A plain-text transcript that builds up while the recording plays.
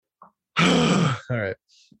All right.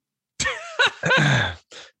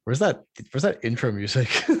 Where's that intro music?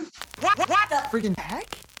 What the freaking heck?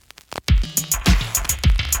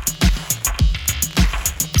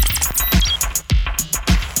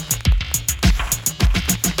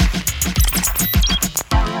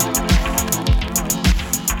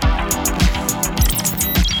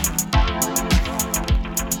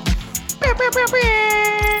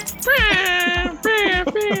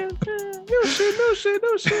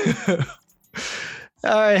 No shit.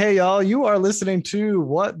 All right, hey y'all, you are listening to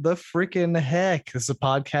What the Freaking Heck. This is a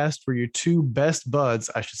podcast where your two best buds,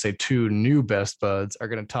 I should say two new best buds, are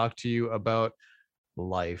going to talk to you about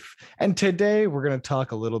life. And today we're going to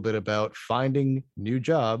talk a little bit about finding new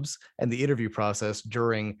jobs and the interview process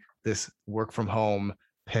during this work from home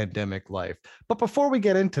pandemic life. But before we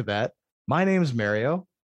get into that, my name's Mario,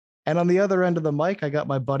 and on the other end of the mic, I got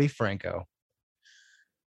my buddy Franco.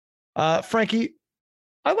 Frankie,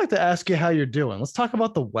 I'd like to ask you how you're doing. Let's talk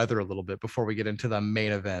about the weather a little bit before we get into the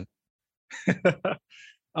main event.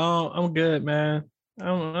 I'm good, man.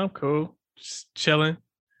 I'm cool. Just chilling.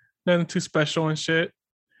 Nothing too special and shit.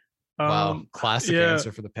 Wow, classic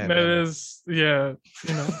answer for the pandemic. That is,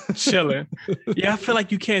 chilling. Yeah, I feel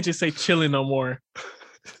like you can't just say chilling no more.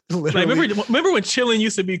 Like, remember when chilling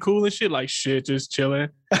used to be cool and shit? Like, shit, just chilling.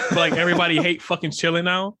 But like everybody hate fucking chilling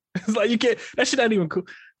now. It's like you can't. That shit not even cool.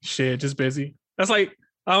 Shit, just busy. That's like,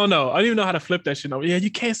 I don't know. I don't even know how to flip that shit. No, yeah,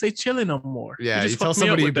 you can't say chilling no more. Yeah, you tell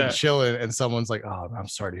somebody you've been chilling, and someone's like, "Oh, I'm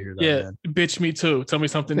sorry to hear that." Yeah, man. Bitch, me too. Tell me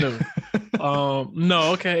something new.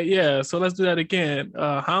 No, okay, yeah. So let's do that again.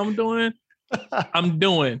 How I'm doing? I'm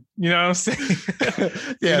doing. You know what I'm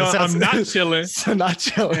saying? Yeah, I'm not chilling. So not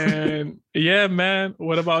chilling. And yeah, man.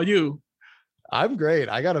 What about you? I'm great.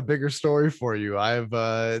 I got a bigger story for you.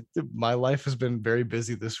 My life has been very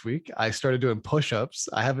busy this week. I started doing push-ups.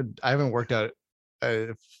 I haven't worked out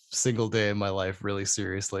a single day in my life really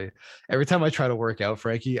seriously. Every time I try to work out,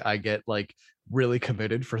 Frankie, I get like really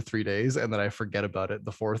committed for 3 days and then I forget about it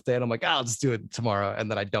the fourth day and I'm like, I'll just do it tomorrow,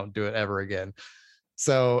 and then I don't do it ever again.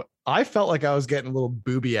 So I felt like I was getting a little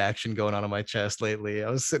booby action going on my chest lately.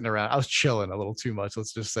 I was sitting around, I was chilling a little too much,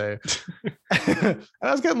 let's just say. And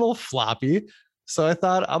I was getting a little floppy. So I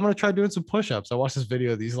thought, I'm going to try doing some push-ups. I watched this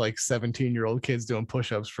video of these like 17-year-old kids doing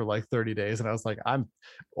push-ups for like 30 days. And I was like, I'm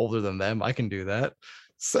older than them. I can do that.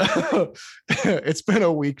 So it's been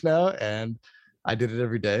a week now and I did it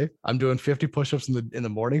every day. I'm doing 50 push-ups in the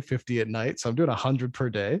morning, 50 at night. So I'm doing 100 per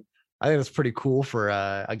day. I think that's pretty cool for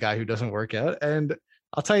a guy who doesn't work out. And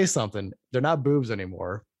I'll tell you something, they're not boobs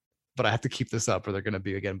anymore, but I have to keep this up or they're going to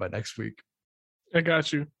be again by next week. I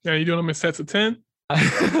got you. Yeah, you doing them in sets of 10?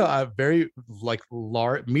 Very like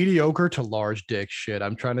mediocre to large dick shit.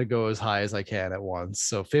 I'm trying to go as high as I can at once.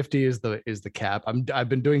 So 50 is the cap. I've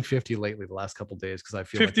been doing 50 lately the last couple of days because I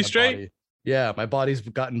feel 50 like straight. My body's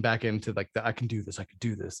gotten back into like I can do this.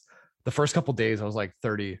 The first couple of days I was like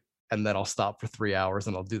 30, and then I'll stop for 3 hours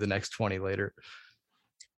and I'll do the next 20 later.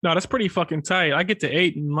 No, that's pretty fucking tight. I get to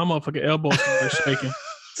 8 and my motherfucking elbows are shaking.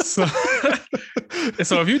 So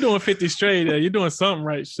if you're doing 50 straight, you're doing something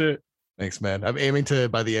right. Shit. Thanks, man. I'm aiming to,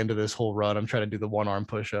 by the end of this whole run, I'm trying to do the one arm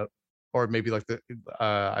push-up, or maybe like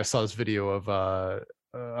I saw this video of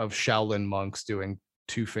Shaolin monks doing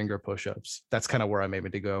 2-finger push-ups. That's kind of where I'm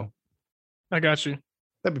aiming to go. I got you.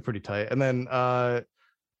 That'd be pretty tight. And then,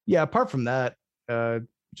 apart from that,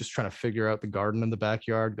 just trying to figure out the garden in the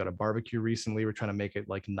backyard. Got a barbecue recently. We're trying to make it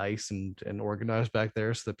like nice and organized back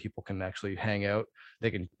there so that people can actually hang out.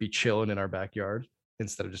 They can be chilling in our backyard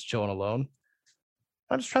instead of just chilling alone.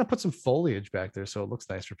 I'm just trying to put some foliage back there so it looks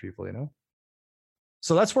nice for people, you know?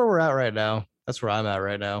 So that's where we're at right now. That's where I'm at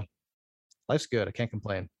right now. Life's good. I can't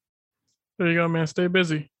complain. There you go, man. Stay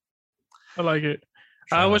busy. I like it.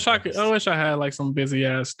 I wish I had like some busy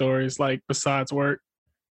ass stories like besides work.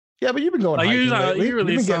 Yeah, but you've been going hiking lately. You've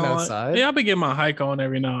been getting outside. Yeah, I've been getting my hike on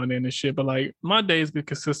every now and then and shit. But like my days be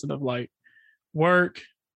consistent of like work,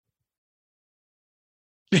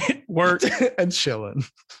 and chilling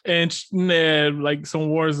and like some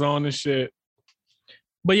war zone and shit.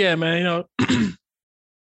 But yeah, man,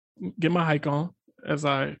 get my hike on as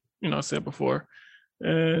I said before,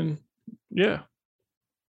 and yeah,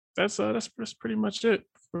 that's pretty much it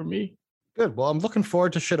for me. Good. Well, I'm looking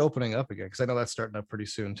forward to shit opening up again because I know that's starting up pretty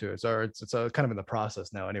soon too. It's kind of in the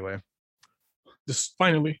process now anyway. Just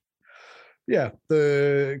finally. Yeah,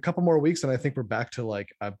 the couple more weeks and I think we're back to like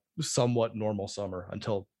a somewhat normal summer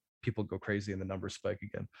until people go crazy and the numbers spike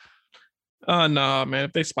again. Nah, man.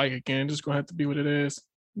 If they spike again, it's just gonna have to be what it is.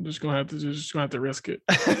 I'm just gonna have to risk it.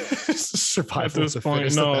 Survival at this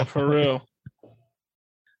point. No, for real.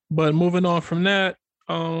 But moving on from that,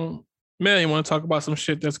 man, you want to talk about some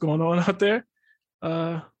shit that's going on out there?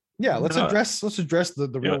 Yeah, let's No. address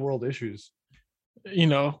the real world issues.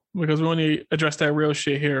 Because we want to address that real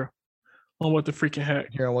shit here on What the Freaking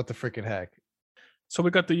Heck. Here on What the Freaking Heck. So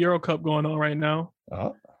we got the Euro Cup going on right now.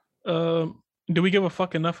 Do we give a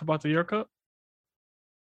fuck enough about the Euro Cup?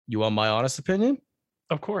 You want my honest opinion?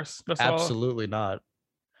 Of course. That's absolutely not.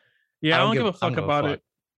 Yeah, I don't give a fuck about it.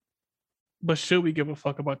 But should we give a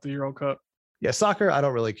fuck about the Euro Cup? Yeah, soccer, I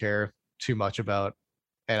don't really care too much about.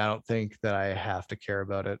 And I don't think that I have to care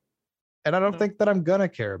about it. And I don't think that I'm gonna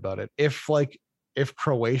care about it. If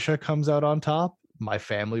Croatia comes out on top, my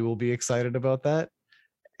family will be excited about that.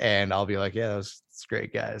 And I'll be like, yeah, that's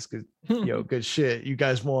great, guys. Good, good shit. You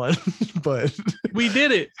guys won. But we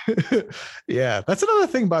did it. Yeah. That's another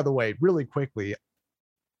thing, by the way, really quickly.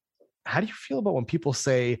 How do you feel about when people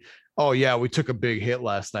say, oh yeah, we took a big hit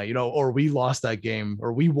last night, or we lost that game,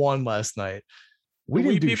 or we won last night? We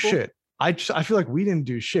didn't do shit. I feel like we didn't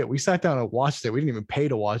do shit. We sat down and watched it. We didn't even pay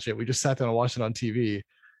to watch it. We just sat down and watched it on TV.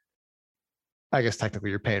 I guess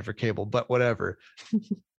technically you're paying for cable, but whatever.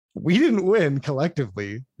 We didn't win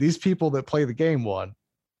collectively. These people that play the game won.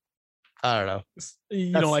 I don't know.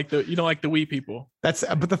 You don't like the we people. But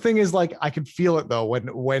the thing is, like, I can feel it though when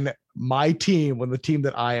the team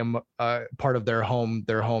that I am part of their home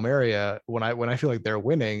area, when I feel like they're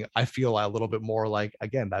winning, I feel a little bit more like,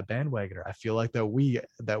 again, that bandwagoner. I feel like that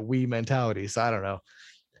we mentality. So I don't know.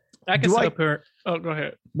 I can sit up here. Oh, go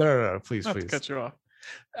ahead. No, please. Cut you off.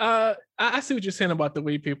 I see what you're saying about the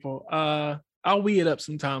we people. I'll we it up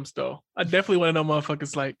sometimes though. I definitely want to know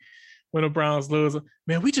motherfuckers like when the Browns lose,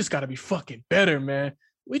 man, we just gotta be fucking better, man.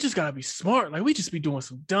 We just gotta be smart. Like we just be doing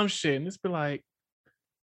some dumb shit. And it's be like,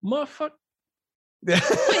 motherfucker, we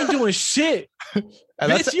ain't doing shit.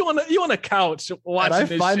 Bitch, you on the couch watching this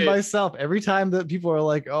shit. And I find myself every time that people are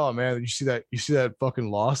like, oh man, you see that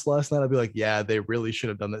fucking loss last night? I'll be like, yeah, they really should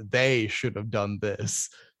have done that. They should have done this.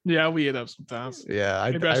 Yeah, we it up sometimes. Yeah.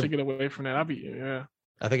 Maybe I should get away from that.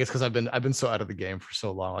 I think it's because I've been so out of the game for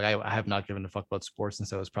so long. Like I have not given a fuck about sports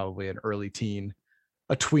since I was probably an early teen,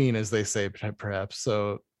 a tween, as they say, perhaps.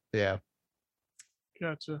 So yeah.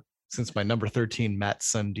 Gotcha. Since my number 13 Matt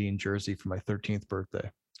Sundin jersey for my 13th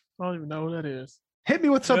birthday. I don't even know who that is. Hit me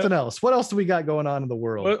with something else. What else do we got going on in the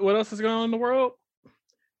world? What else is going on in the world?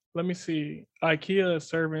 Let me see. IKEA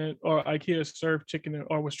served chicken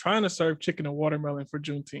or was trying to serve chicken and watermelon for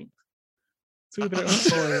Juneteenth. To their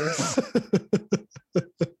employers.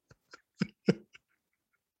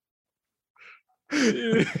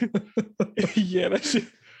 Yeah, that shit.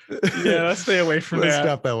 Yeah, let's stay away from that.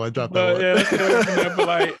 Drop that one. Yeah, let's stay away from that. But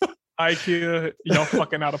like IKEA, y'all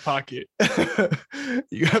fucking out of pocket.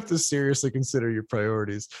 You have to seriously consider your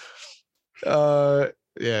priorities. I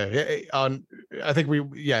think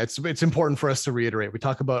it's important for us to reiterate. We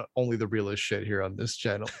talk about only the realest shit here on this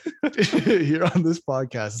channel. Here on this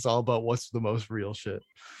podcast, it's all about what's the most real shit.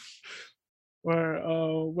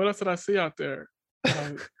 What else did I see out there?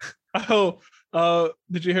 Did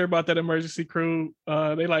you hear about that emergency crew?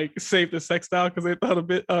 They like saved the sex doll because they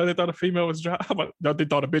thought a female was drowning. They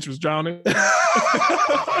thought a bitch was drowning.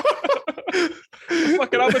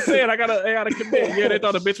 Fuck it, I was saying I gotta commit. Yeah, they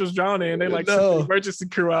thought a bitch was drowning, and they sent the emergency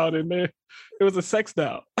crew out, and it was a sex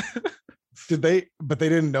doll. But they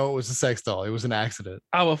didn't know it was a sex doll. It was an accident.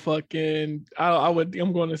 I'm going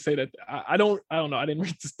to say that I don't know. I didn't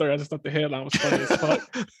read the story. I just thought the headline was funny as fuck.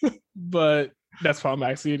 But that's why I'm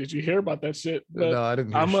asking you, did you hear about that shit? But no, I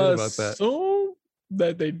didn't hear shit about that. I'm assume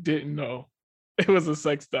that they didn't know it was a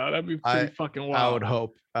sex doll. That'd be pretty fucking wild.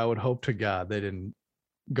 I would hope to God they didn't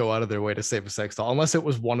go out of their way to save a sex doll, unless it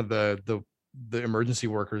was one of the emergency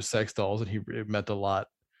workers' sex dolls, and it meant a lot.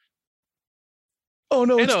 Oh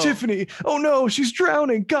no, it's Tiffany. Oh no, she's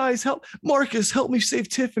drowning. Guys, help. Marcus, help me save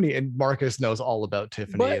Tiffany. And Marcus knows all about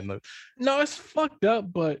Tiffany. No, it's fucked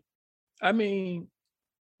up, but I mean,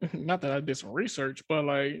 not that I did some research, but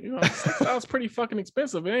sex dolls pretty fucking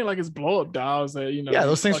expensive. It ain't like it's blow up dolls that, Yeah,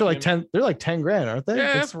 those things are like 10, they're like 10 grand, aren't they?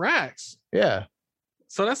 Yeah, that's racks. Yeah.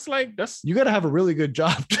 So that's you got to have a really good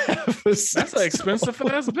job to have a sex that's an expensive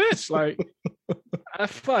ass bitch. Like,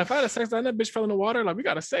 if I had a sex doll and that bitch fell in the water, like we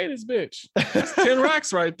gotta save this bitch. That's 10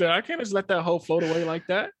 racks right there. I can't just let that whole float away like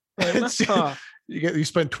that. Like, that's tough. You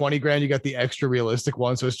spent 20 grand. You got the extra realistic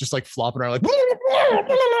one, so it's just like flopping around, like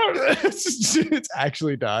it's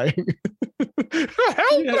actually dying.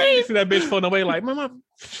 Help me! You see that bitch floating away, like, mama,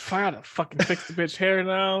 I gotta fucking fix the bitch hair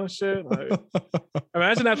now and shit. Like,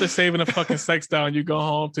 imagine after saving a fucking sex doll, and you go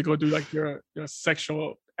home to go do like your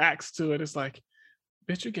sexual acts to it. It's like,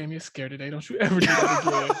 bitch, you gave me a scare today. Don't you ever do that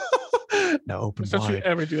again. No, open Don't you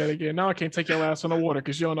ever do that again. Now I can't take your ass on the water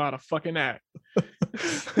because you don't know how to fucking act.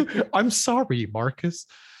 I'm sorry, Marcus.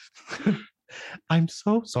 I'm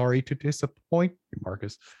so sorry to disappoint you,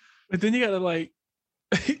 Marcus. But then you gotta like,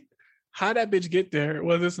 how that bitch get there?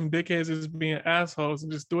 Was it some dickheads just being assholes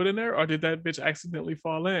and just threw it in there, or did that bitch accidentally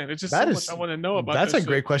fall in? It's just much I want to know about. That's that a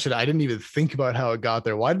great question. I didn't even think about how it got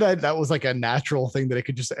there. Why did that was like a natural thing that it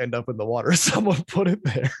could just end up in the water? Someone put it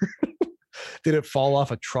there. Did it fall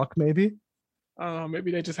off a truck? Maybe.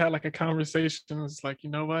 Maybe they just had like a conversation. It's like, you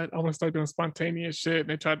know what? I want to start doing spontaneous shit, and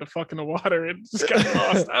they tried to fuck in the water and just got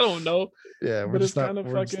lost. I don't know. Yeah, but it's kind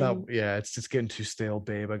of fucking. Yeah, it's just getting too stale,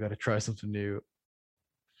 babe. I got to try something new.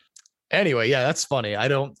 Anyway, yeah, that's funny. I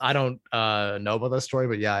don't know about that story,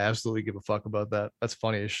 but yeah, I absolutely give a fuck about that. That's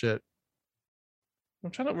funny as shit. I'm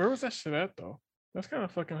trying to. Where was that shit at though? That's kind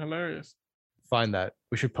of fucking hilarious. Find that.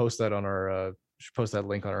 We should post that on our. Should post that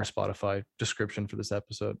link on our Spotify description for this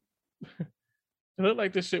episode. It looked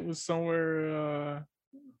like this shit was somewhere.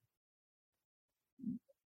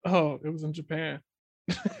 Oh, it was in Japan.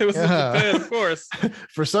 It was in Japan, of course.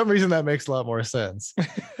 For some reason, that makes a lot more sense.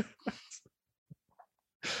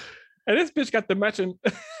 And this bitch got the matching.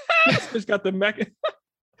 This bitch got the mech.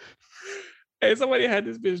 Hey, somebody had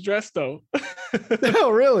this bitch dressed though. Oh,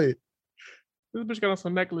 really? This bitch got on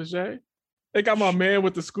some negligee. They got my man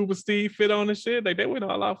with the Scuba Steve fit on and shit. Like they went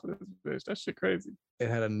all out for this bitch. That shit crazy. It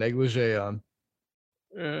had a negligee on.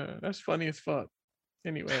 Yeah, that's funny as fuck.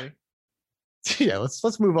 Anyway. Yeah,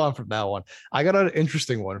 let's move on from that one. I got an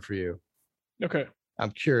interesting one for you. Okay.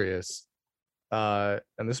 I'm curious. And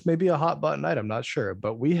this may be a hot button item, I'm not sure,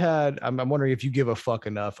 but we had, I'm wondering if you give a fuck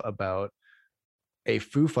enough about a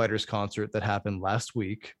Foo Fighters concert that happened last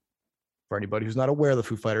week. For anybody who's not aware, the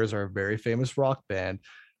Foo Fighters are a very famous rock band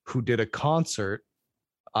who did a concert.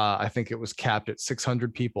 I think it was capped at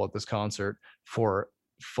 600 people at this concert for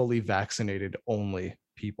fully vaccinated only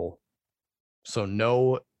people. So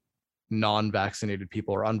no non-vaccinated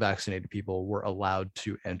people or unvaccinated people were allowed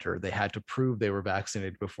to enter. They had to prove they were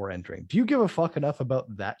vaccinated before entering. Do you give a fuck enough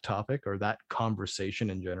about that topic or that conversation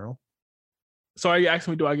in general? So are you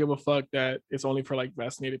asking me, do I give a fuck that it's only for like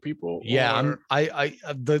vaccinated people? Yeah,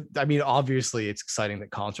 I mean, obviously it's exciting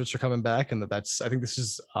that concerts are coming back and I think this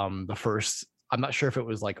is the first, I'm not sure if it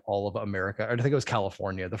was like all of America, or I think it was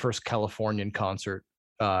California, the first Californian concert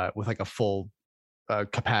with like a full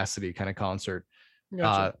capacity kind of concert.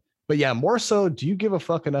 Gotcha. But yeah, more so, do you give a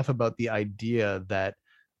fuck enough about the idea that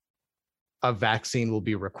a vaccine will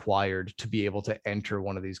be required to be able to enter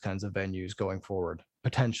one of these kinds of venues going forward,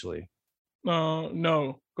 potentially?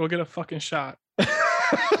 No, go get a fucking shot.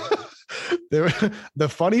 The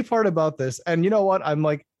funny part about this, and you know what, I'm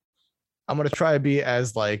gonna try to be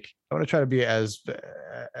as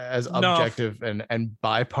objective and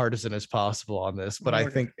bipartisan as possible on this, but I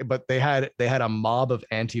think, but they had a mob of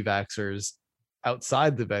anti-vaxxers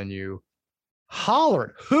outside the venue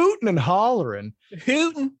hooting and hollering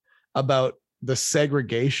about the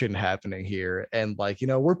segregation happening here and like, you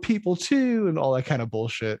know, we're people too and all that kind of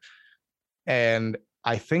bullshit. And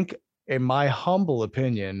I think, in my humble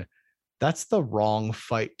opinion, that's the wrong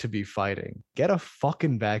fight to be fighting. Get a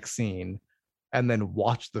fucking vaccine and then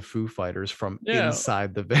watch the Foo Fighters from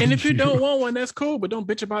inside the venue. And if you don't want one, that's cool, but don't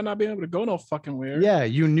bitch about not being able to go no fucking where. Yeah,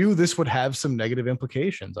 you knew this would have some negative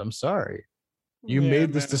implications. I'm sorry. You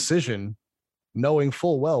made this decision knowing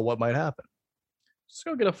full well what might happen. Just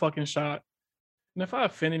go get a fucking shot. And if I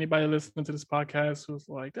offend anybody listening to this podcast who's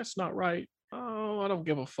like, that's not right, I don't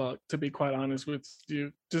give a fuck, to be quite honest with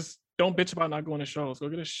you. Just don't bitch about not going to shows. Go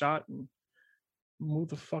get a shot and move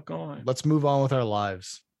the fuck on. Let's move on with our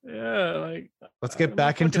lives. Yeah, like let's get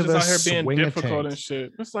back into the out here being difficult and tanks.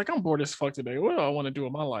 shit. It's like, I'm bored as fuck today. What do I want to do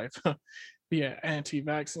in my life? Be an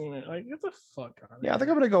anti-vaccine. Like, get the fuck out of here. I think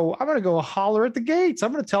I'm gonna go holler at the gates.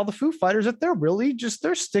 I'm gonna tell the Foo Fighters that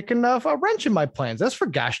they're sticking a wrench in my plans. That's for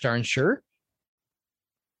gosh darn sure.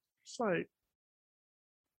 It's like,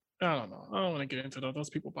 I don't know. I don't want to get into that. Those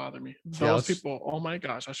people bother me. Those people, oh my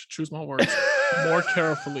gosh, I should choose my words more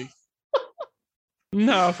carefully.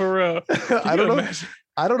 No, for real. I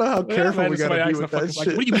don't know how careful we gotta be with that shit.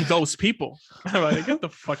 Like, what do you mean those people? I'm like, get the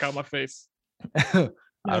fuck out of my face.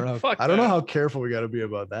 I don't know how careful we got to be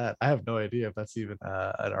about that. I have no idea if that's even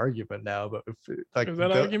an argument now. But if, like, is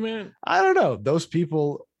that an argument? I don't know. Those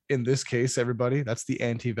people, in this case, everybody, that's the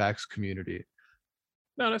anti-vax community.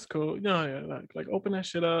 No, that's cool. No, yeah, like open that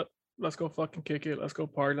shit up. Let's go fucking kick it. Let's go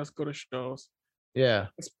party. Let's go to shows. Yeah.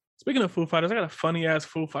 Speaking of Foo Fighters, I got a funny ass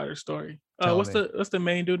Foo Fighter story. What's the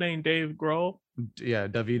main dude named Dave Grohl? Yeah,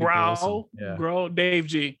 David Grohl. Yeah. Grohl. Dave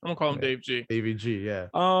G. I'm gonna call him Dave G. Dave G. Yeah.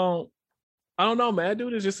 I don't know, man. That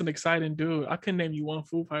dude is just an exciting dude. I couldn't name you one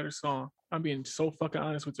Foo Fighter song. I'm being so fucking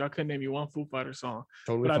honest with you. I couldn't name you one Foo Fighter song.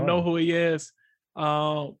 Totally, but fine. I know who he is.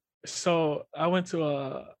 So I went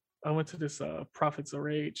to I went to this Prophets of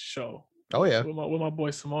Rage show. Oh yeah. With my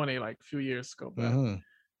boy Simone like a few years ago back. Mm-hmm.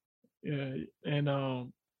 Yeah,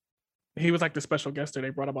 and he was like the special guest there. They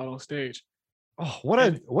brought him out on stage. Oh, what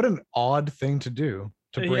an odd thing to do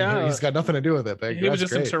to bring him. He's got nothing to do with it. But he was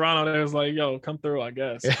just great. In Toronto. They was like, "Yo, come through," I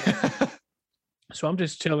guess. Yeah. So I'm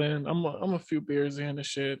just chilling. I'm a few beers in and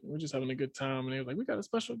shit. We're just having a good time. And they was like, "We got a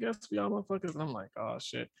special guest for y'all motherfuckers." And I'm like, "Oh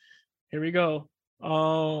shit, here we go."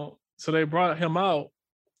 So they brought him out,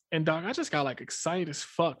 and dog, I just got like excited as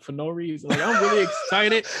fuck for no reason. Like I'm really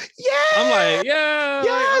excited. Yeah. I'm like, yeah.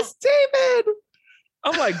 Yes, David.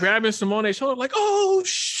 I'm like grabbing Simone's shoulder, like, oh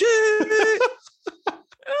shit. I'm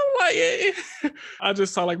like, yeah. I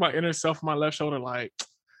just saw like my inner self on my left shoulder, like,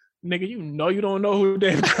 nigga, you don't know who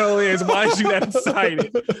Dave Grohl is. Why is you that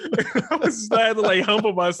excited? I had to like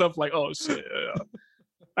humble myself, like, oh shit.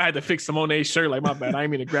 I had to fix Simone's shirt, like, my bad. I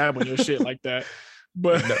didn't mean to grab on your shit like that.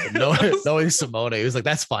 But knowing Simone, he was like,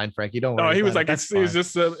 "That's fine, Frankie. Don't worry." No, he was like, he was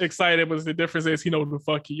just excited. But the difference is, he knows who the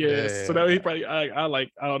fuck he is. Yeah. So that he probably, I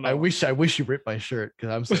don't know. I wish you ripped my shirt because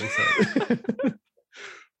I'm so excited.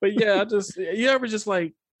 But yeah, you ever just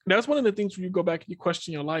like, that's one of the things when you go back and you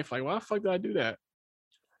question your life, like, why the fuck did I do that?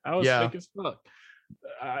 I was fake as fuck.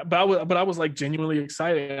 But I was like genuinely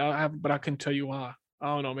excited. But I couldn't tell you why. I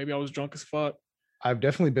don't know. Maybe I was drunk as fuck. I've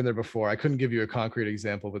definitely been there before. I couldn't give you a concrete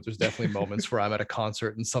example, but there's definitely moments where I'm at a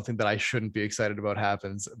concert and something that I shouldn't be excited about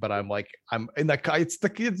happens. But I'm in that.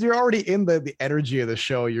 You're already in the energy of the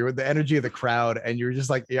show. You're the energy of the crowd, and you're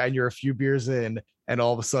just like, yeah, and you're a few beers in, and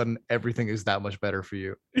all of a sudden everything is that much better for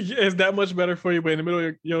you. Yeah, it's that much better for you. But in the middle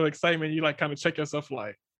of your excitement, you like kind of check yourself,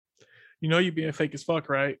 like, you're being fake as fuck,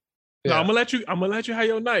 right? Yeah. No, I'm gonna let you have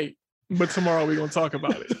your night, but tomorrow we're gonna talk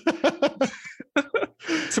about it.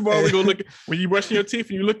 Tomorrow we're gonna look when you brushing your teeth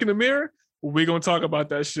and you look in the mirror, we're gonna talk about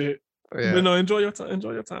that shit. Yeah. But no, enjoy your time.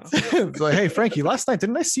 It's like, hey Frankie, last night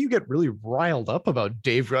didn't I see you get really riled up about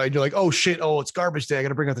Dave? And you're like, oh shit, it's garbage day. I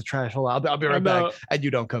gotta bring out the trash. Hold on, I'll be right back. And you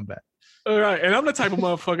don't come back. All right. And I'm the type of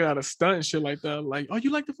motherfucker out of stunt and shit like that. Like, oh,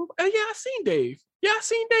 you like the football? Yeah, I seen Dave. Yeah, I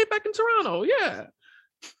seen Dave back in Toronto. Yeah.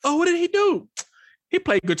 Oh, what did he do? He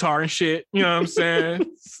played guitar and shit. You know what I'm saying?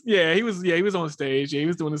 He was on stage. Yeah, he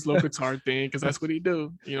was doing this little guitar thing because that's what he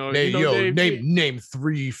do. Name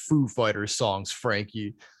 3 Foo Fighters songs,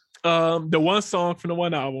 Frankie. The one song from the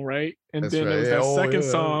one album, right? And that's then there was that second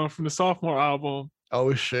song from the sophomore album.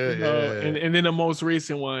 Oh shit! And then the most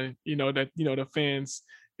recent one, that the fans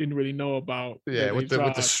didn't really know about. Yeah, with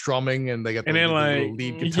the strumming and they got the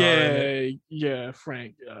lead guitar. Yeah,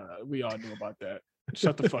 Frank. We all knew about that.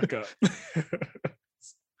 Shut the fuck up.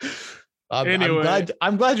 Anyway,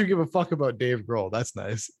 I'm glad you give a fuck about Dave Grohl. That's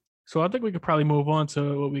nice. So I think we could probably move on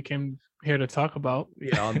to what we came here to talk about.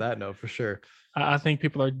 Yeah, on that note, for sure. I think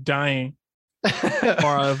people are dying for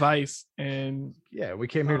our advice. And yeah, we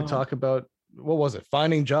came here to talk about, what was it?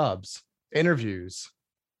 Finding jobs, interviews.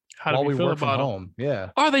 How do we feel about home?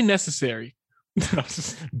 Yeah. Are they necessary?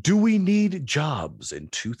 Do we need jobs in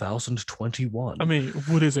 2021? I mean,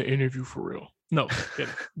 what is an interview for real? No,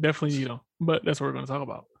 definitely you don't. But that's what we're going to talk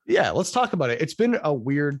about. Yeah, let's talk about it. It's been a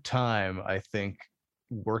weird time, I think,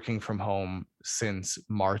 working from home since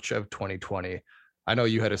March of 2020. I know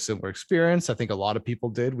you had a similar experience. I think a lot of people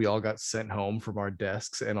did. We all got sent home from our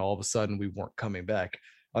desks, and all of a sudden we weren't coming back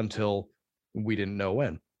until we didn't know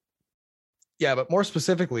when. Yeah, but more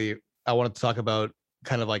specifically, I wanted to talk about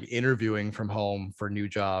kind of like interviewing from home for new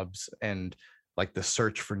jobs and like the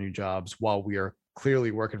search for new jobs while we are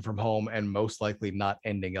clearly working from home and most likely not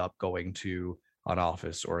ending up going to an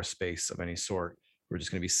office or a space of any sort. We're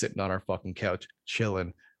just going to be sitting on our fucking couch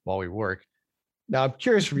chilling while we work. Now, I'm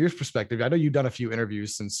curious from your perspective. I know you've done a few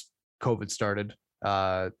interviews since COVID started,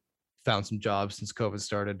 found some jobs since COVID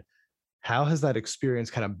started. How has that experience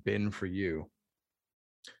kind of been for you?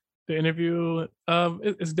 The interview,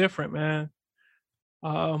 it's different, man.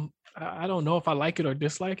 I don't know if I like it or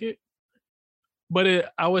dislike it,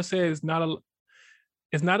 but I would say it's not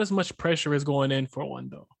as much pressure as going in for one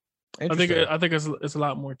though. I think it's a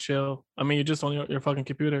lot more chill. I mean, you're just on your fucking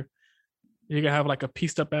computer. You can have like a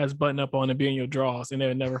pieced up ass button up on and be in your drawers, and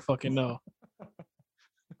they'll never fucking know.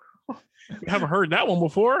 You haven't heard that one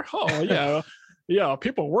before? Oh yeah,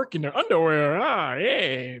 people work in their underwear.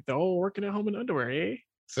 Yeah, they're all working at home in underwear. Eh?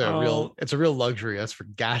 It's a real luxury. That's for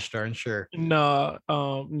gosh darn sure. No.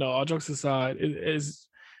 All jokes aside, it is.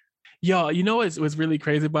 Yo, you know what's really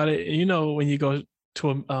crazy about it? When you go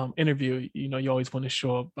to an interview, you always want to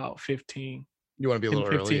show up about 15. You want to be a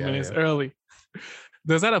little 15 minutes early.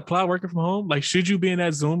 Does that apply working from home? Like, should you be in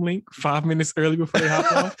that Zoom link 5 minutes early before they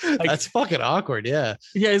hop on? Like, that's fucking awkward. Yeah.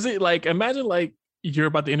 Yeah. Is it like, imagine like you're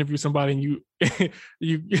about to interview somebody and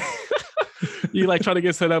you You like try to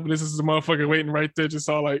get set up, and this is the motherfucker waiting right there, just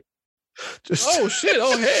all like, Just oh shit,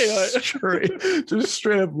 oh hey, just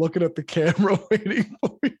straight up looking at the camera, waiting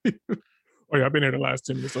for you. oh yeah, I've been here the last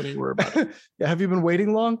 10 minutes. Don't even worry about it. Yeah, have you been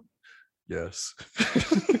waiting long? Yes.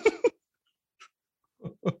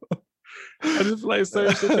 I just like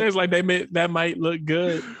certain things like that might look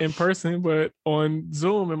good in person, but on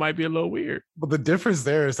Zoom it might be a little weird. But the difference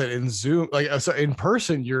there is that in Zoom, like so in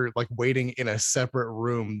person, you're like waiting in a separate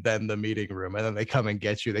room than the meeting room, and then they come and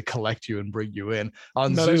get you, they collect you and bring you in.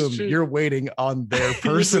 On Zoom, you're waiting on their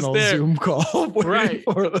personal Zoom call. Right.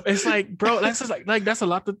 It's like, bro, that's just like that's a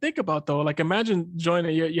lot to think about though. Like imagine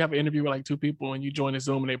joining, you have an interview with like two people and you join a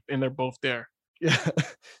Zoom and they're both there. Yeah,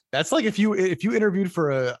 that's like if you interviewed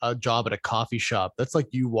for a job at a coffee shop, that's like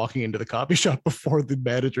you walking into the coffee shop before the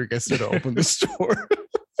manager gets there to open the store.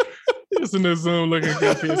 Just in the Zoom looking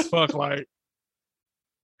goofy as fuck, like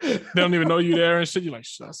they don't even know you there and shit. You're like,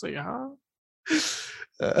 should I say hi?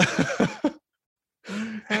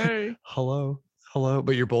 Hey, hello,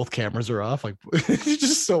 but your both cameras are off. Like you're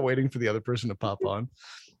just so waiting for the other person to pop on.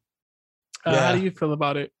 How do you feel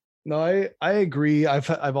about it? No, I agree.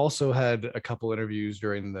 I've also had a couple interviews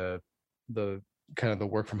during the kind of the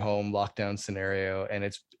work from home lockdown scenario, and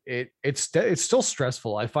it's still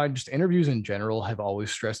stressful. I find just interviews in general have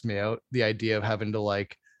always stressed me out. The idea of having to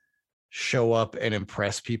like show up and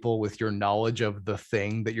impress people with your knowledge of the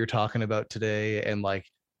thing that you're talking about today, and like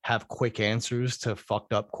have quick answers to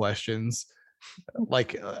fucked up questions.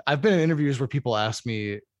 Like I've been in interviews where people ask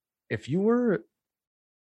me, if you were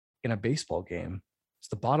in a baseball game, it's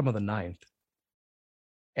the bottom of the ninth,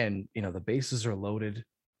 and the bases are loaded,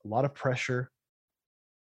 a lot of pressure,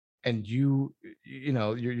 and your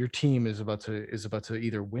team is about to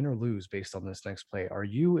either win or lose based on this next play. Are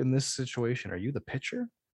you in this situation? Are you the pitcher,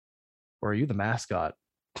 or are you the mascot,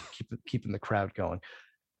 keeping the crowd going?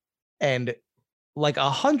 And like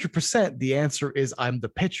 100%, the answer is I'm the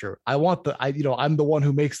pitcher. I'm the one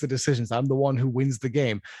who makes the decisions. I'm the one who wins the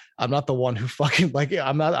game. I'm not the one who fucking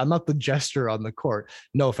I'm not the jester on the court.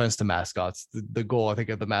 No offense to mascots. The goal, I think,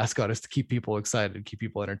 of the mascot is to keep people excited, keep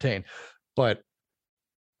people entertained. But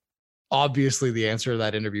obviously the answer to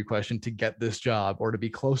that interview question to get this job, or to be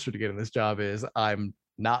closer to getting this job, is I'm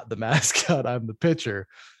not the mascot, I'm the pitcher.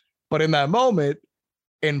 But in that moment,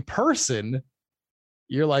 in person,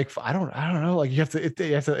 you're like, I don't know. Like it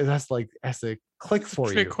has to click for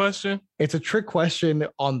you. Trick question. It's a trick question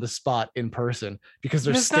on the spot in person, because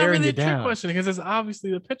they're it's staring not really you down. Trick question, because it's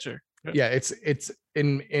obviously the pitcher. Yeah, it's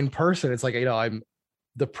in person. It's like,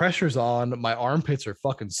 the pressure's on. My armpits are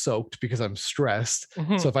fucking soaked because I'm stressed.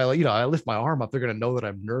 Mm-hmm. So if I lift my arm up, they're gonna know that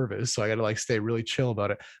I'm nervous. So I gotta stay really chill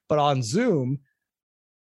about it. But on Zoom,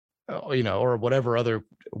 or whatever other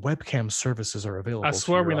webcam services are available. I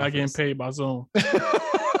swear we're not getting paid by Zoom.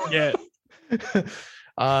 Yeah.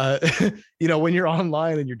 When you're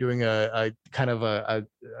online and you're doing a kind of a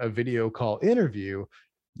video call interview,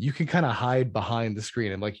 you can kind of hide behind the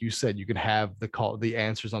screen. And like you said, you can have the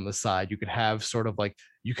answers on the side. You could have sort of like,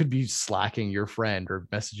 you could be slacking your friend or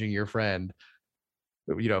messaging your friend,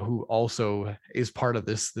 who also is part of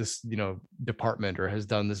this department, or has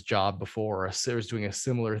done this job before, or is doing a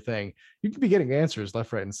similar thing. You could be getting answers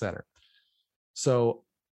left, right, and center. So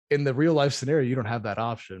in the real life scenario, you don't have that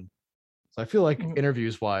option. So I feel like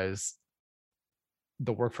interviews wise,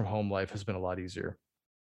 the work from home life has been a lot easier.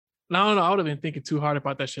 No, I would have been thinking too hard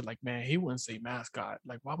about that shit. Like, man, he wouldn't say mascot.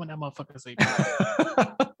 Like, why would that motherfucker say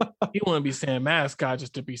mascot? He wouldn't be saying mascot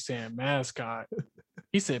just to be saying mascot.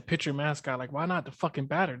 He said pitcher mascot. Like, why not the fucking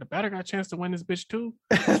batter? The batter got a chance to win this bitch too.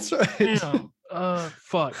 That's right. Damn.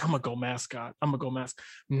 Fuck. I'm gonna go mascot.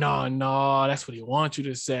 No, that's what he wants you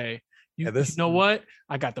to say. You know what?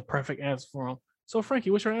 I got the perfect answer for him. So,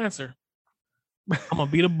 Frankie, what's your answer? I'm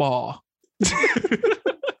gonna beat a ball.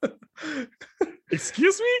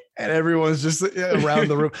 Excuse me? And everyone's just around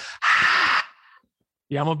the room.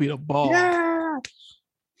 Yeah, I'm gonna beat a ball. Yeah.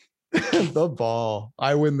 The ball.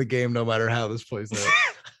 I win the game no matter how this plays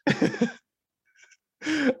out.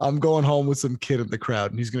 I'm going home with some kid in the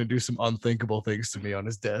crowd, and he's gonna do some unthinkable things to me on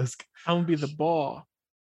his desk. I'm gonna be the ball.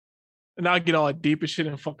 And I'll get all deep and shit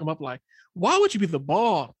and fuck him up. Like, why would you be the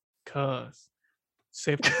ball? Cause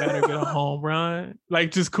say if the batter get a home run,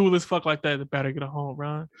 like just cool as fuck like that. The batter get a home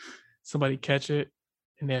run, somebody catch it,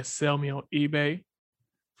 and then sell me on eBay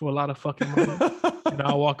for a lot of fucking money. And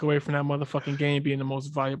I'll walk away from that motherfucking game being the most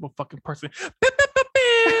valuable fucking person.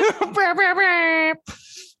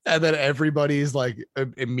 And then everybody's like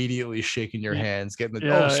immediately shaking your hands, getting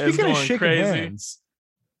the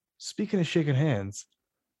Speaking of shaking hands,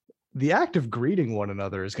 the act of greeting one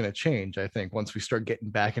another is going to change, I think, once we start getting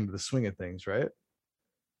back into the swing of things, right?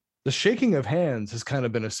 the shaking of hands has kind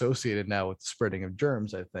of been associated now with the spreading of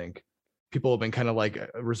germs. I think people have been kind of like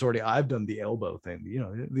resorting. I've done the elbow thing,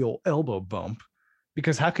 the old elbow bump,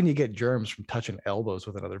 because how can you get germs from touching elbows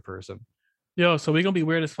with another person? Yo, so we gonna be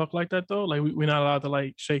weird as fuck like that though? Like we're not allowed to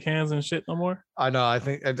like shake hands and shit no more? I know. I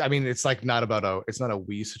mean, it's like it's not a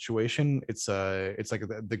we situation. It's like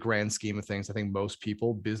the grand scheme of things. I think most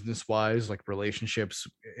people, business wise, like relationships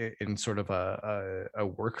in sort of a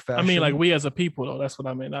work fashion. I mean, like we as a people though. That's what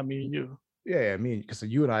I mean. I mean you. Yeah, I mean, because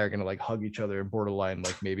you and I are gonna like hug each other, borderline,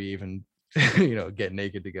 like maybe even get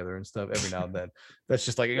naked together and stuff every now and then. That's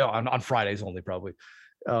just like on Fridays only probably.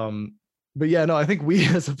 But yeah, no, I think we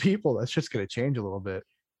as a people, that's just going to change a little bit.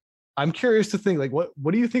 I'm curious to think, like, what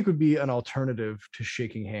do you think would be an alternative to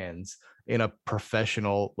shaking hands in a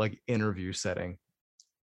professional like interview setting?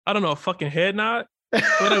 I don't know, a fucking head nod.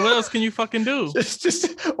 What else can you fucking do?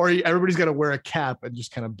 Or everybody's got to wear a cap and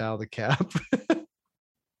just kind of bow the cap.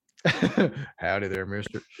 Howdy there,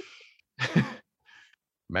 mister.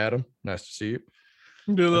 Madam, nice to see you.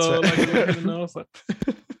 Do a little like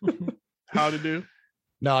how to do.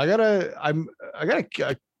 No, I got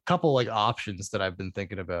a couple like options that I've been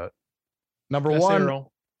thinking about. Number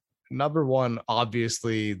one,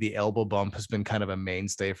 obviously the elbow bump has been kind of a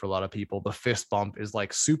mainstay for a lot of people. The fist bump is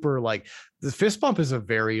like super, like the fist bump is a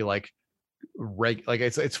very like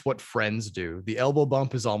it's what friends do. The elbow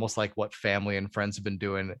bump is almost like what family and friends have been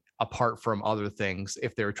doing apart from other things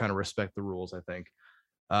if they were trying to respect the rules, I think.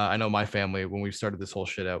 I know my family, when we started this whole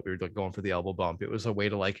shit out, we were like going for the elbow bump. It was a way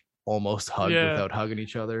to like almost hug without hugging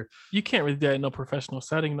each other. You can't really do that in no professional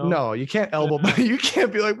setting, though. No, you can't elbow bump. You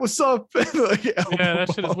can't be like, "What's up?" Like,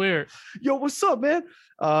 that shit is weird. Yo, what's up, man?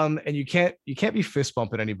 And you can't be fist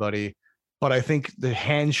bumping anybody. But I think the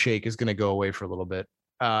handshake is going to go away for a little bit.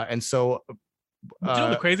 And so, you know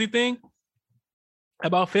the crazy thing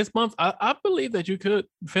about fist bumps? I believe that you could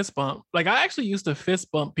fist bump. Like I actually used to fist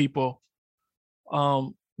bump people.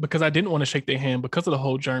 Because I didn't want to shake their hand because of the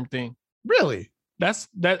whole germ thing. Really?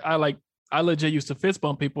 I legit used to fist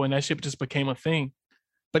bump people and that shit just became a thing.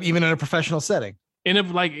 But even in a professional setting. And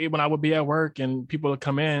if like when I would be at work and people would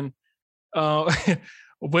come in,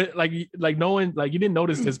 but like no one, like you didn't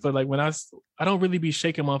notice this, but like when I don't really be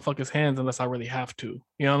shaking motherfuckers' hands unless I really have to.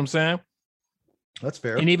 You know what I'm saying? That's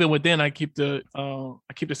fair. And even within, I keep the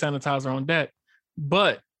sanitizer on deck.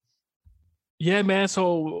 But yeah, man.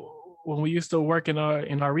 So when we used to work in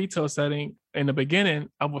our retail setting in the beginning,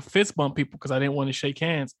 I would fist bump people because I didn't want to shake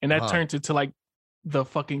hands, and that turned into like the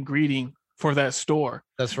fucking greeting for that store.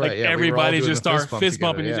 That's right. Like, yeah, everybody just started fist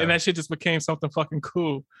bumping, and that shit just became something fucking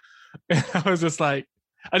cool. And I was just like,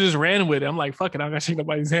 I just ran with it. I'm like, fuck it, I don't gotta shake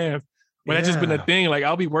nobody's hands. But that's just been a thing. Like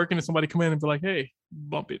I'll be working and somebody come in and be like, "Hey,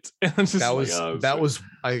 bump it." And I'm just that was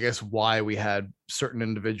I guess why we had certain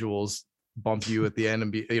individuals bump you at the end and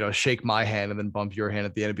be shake my hand and then bump your hand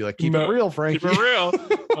at the end and be like, keep it real, Frankie. Keep it real.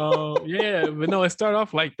 Yeah, but no, it started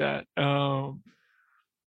off like that. But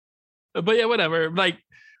yeah, whatever. Like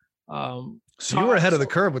so you were ahead of the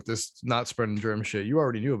curve with this not spreading germ shit. You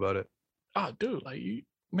already knew about it. Oh dude, like you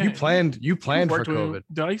planned for COVID.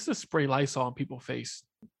 Dude, I used to spray Lysol on people's face.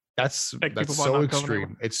 That's so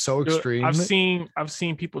extreme. It's so extreme. I've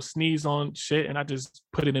seen people sneeze on shit and I just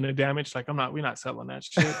put it in a damage. Like we're not selling that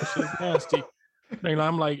shit. That shit's nasty. And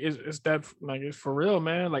I'm like, it's that like it's for real,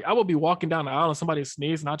 man. Like I would be walking down the aisle and somebody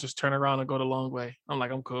sneezed and I just turn around and go the long way. I'm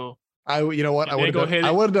like, I'm cool. You know what? I would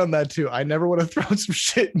have done that too. I never would have thrown some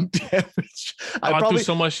shit in damage. I threw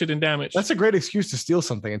so much shit in damage. That's a great excuse to steal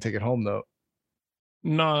something and take it home though.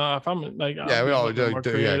 No, if I'm like, yeah, we all do.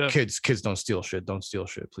 Yeah, kids don't steal shit. Don't steal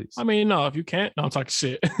shit, please. I mean, no, if you can't, no, I'm talking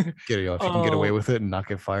shit. If you can get away with it and not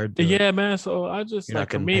get fired. Yeah, man. So I just like,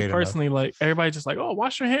 for me personally, like everybody just like, oh,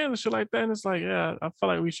 wash your hands and shit like that. And it's like, yeah, I feel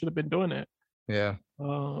like we should have been doing it. Yeah.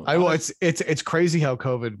 It's crazy how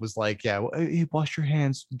COVID was like, yeah, well, wash your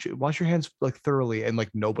hands like thoroughly, and like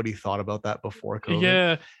nobody thought about that before COVID.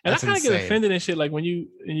 Yeah, and I kind of get offended and shit. Like when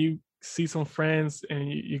you see some friends and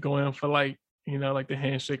you go in for like, like the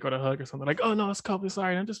handshake or the hug or something, like, oh no, it's COVID,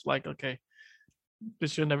 sorry. And I'm just like, okay,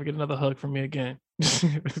 this you'll never get another hug from me again.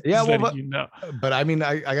 Yeah, well, but I mean,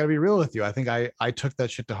 I gotta be real with you. I think I took that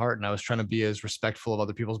shit to heart, and I was trying to be as respectful of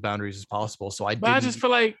other people's boundaries as possible. So I just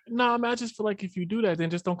feel like if you do that, then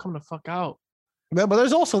just don't come the fuck out. Yeah, but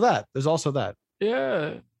there's also that.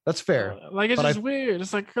 Yeah, that's fair. Like it's just weird.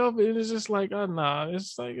 It's like COVID. It's just like, oh nah.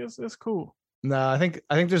 It's like it's cool. No, I think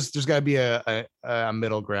there's got to be a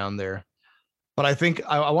middle ground there. But I think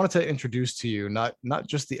I wanted to introduce to you not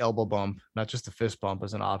just the elbow bump, not just the fist bump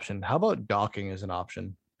as an option. How about docking as an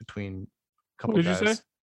option between a couple guys? What did you say?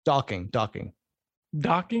 Docking. Docking?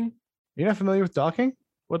 You're not familiar with docking?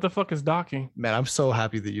 What the fuck is docking? Man, I'm so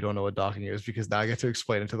happy that you don't know what docking is because now I get to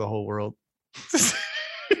explain it to the whole world.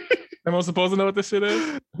 Am I supposed to know what this shit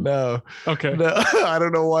is? No. Okay. No, I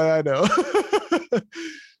don't know why I know.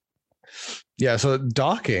 Yeah, so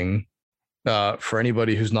docking, for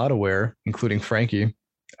anybody who's not aware, including Frankie,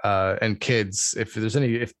 and kids, if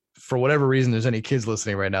for whatever reason there's any kids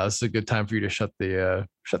listening right now, this is a good time for you to shut the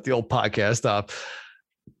old podcast off.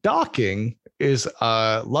 Docking is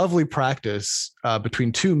a lovely practice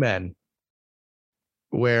between two men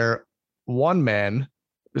where one man,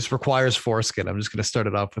 this requires foreskin. I'm just going to start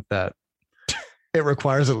it off with that. It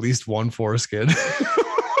requires at least one foreskin.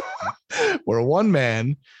 Where one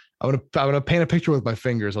man, I'm gonna paint a picture with my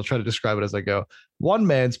fingers. I'll try to describe it as I go. One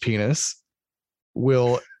man's penis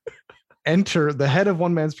will enter, the head of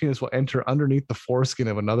one man's penis will enter underneath the foreskin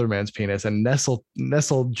of another man's penis and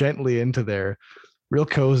nestle gently into there, real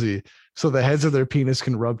cozy, so the heads of their penis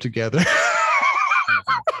can rub together.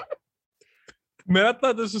 Man, I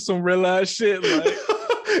thought this was some real ass shit. Like,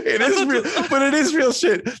 it is real, but it is real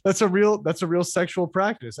shit. That's a real sexual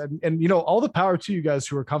practice, and you know, all the power to you guys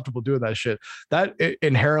who are comfortable doing that shit. That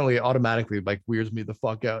inherently, automatically, like weirds me the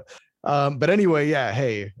fuck out. But anyway, yeah,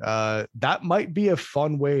 hey, that might be a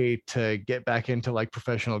fun way to get back into like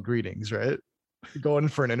professional greetings, right? Going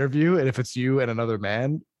for an interview, and if it's you and another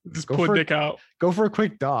man, just put dick out. Go for a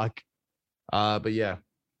quick doc. But yeah,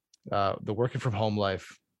 the working from home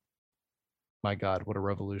life. My God, what a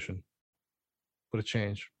revolution. What a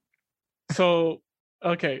change. So,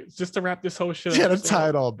 okay, just to wrap this whole shit up. To tie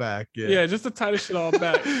it all back. Yeah, just to tie this shit all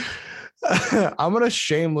back. I'm going to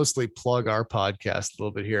shamelessly plug our podcast a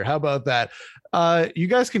little bit here. How about that? You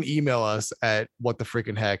guys can email us at what the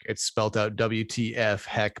freaking heck. It's spelled out WTF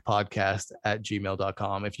heck podcast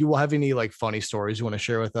 @gmail.com. If you will have any like funny stories you want to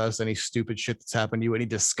share with us, any stupid shit that's happened to you, any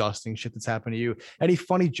disgusting shit that's happened to you, any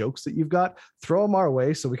funny jokes that you've got, throw them our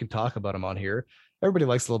way so we can talk about them on here. Everybody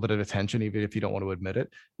likes a little bit of attention, even if you don't want to admit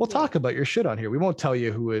it. We'll talk about your shit on here. We won't tell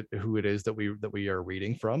you who it is that we are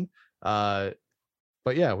reading from.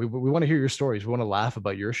 But yeah, we want to hear your stories. We want to laugh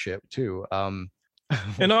about your shit too. And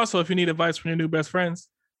also, if you need advice from your new best friends,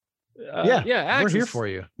 we're here for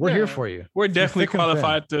you. We're here for you. We're definitely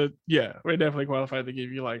qualified to. Yeah, we're definitely qualified to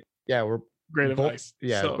give you like. Yeah, we're great advice.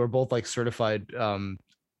 Yeah, so. We're both like certified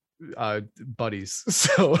buddies.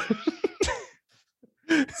 So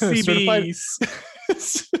CBs.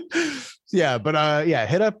 Yeah, but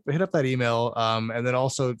hit up that email, and then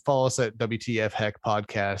also follow us at WTF Heck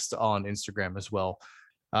Podcast on Instagram as well.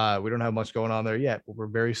 We don't have much going on there yet, but we're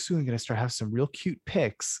very soon going to start have some real cute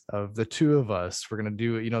pics of the two of us. We're going to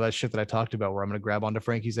do, you know, that shit that I talked about where I'm going to grab onto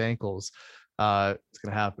Frankie's ankles. It's going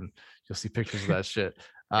to happen. You'll see pictures of that shit.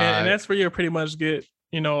 And that's where you'll pretty much get,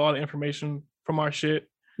 you know, all the information from our shit.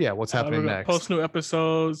 Yeah, what's happening next? Post new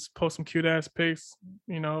episodes, post some cute ass pics.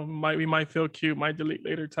 You know, we might feel cute, might delete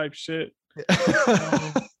later type shit.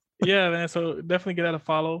 Yeah, man. So definitely get that a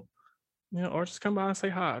follow. You know, or just come by and say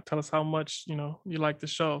hi. Tell us how much, you know, you like the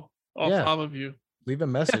show. All 5 of you. Leave a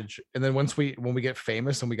message. And then when we get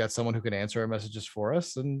famous and we got someone who can answer our messages for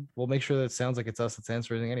us, and we'll make sure that it sounds like it's us that's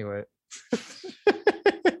answering anyway.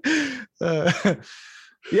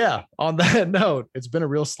 Yeah, on that note, it's been a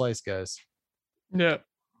real slice, guys. Yeah.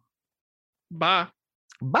 Bye.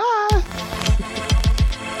 Bye.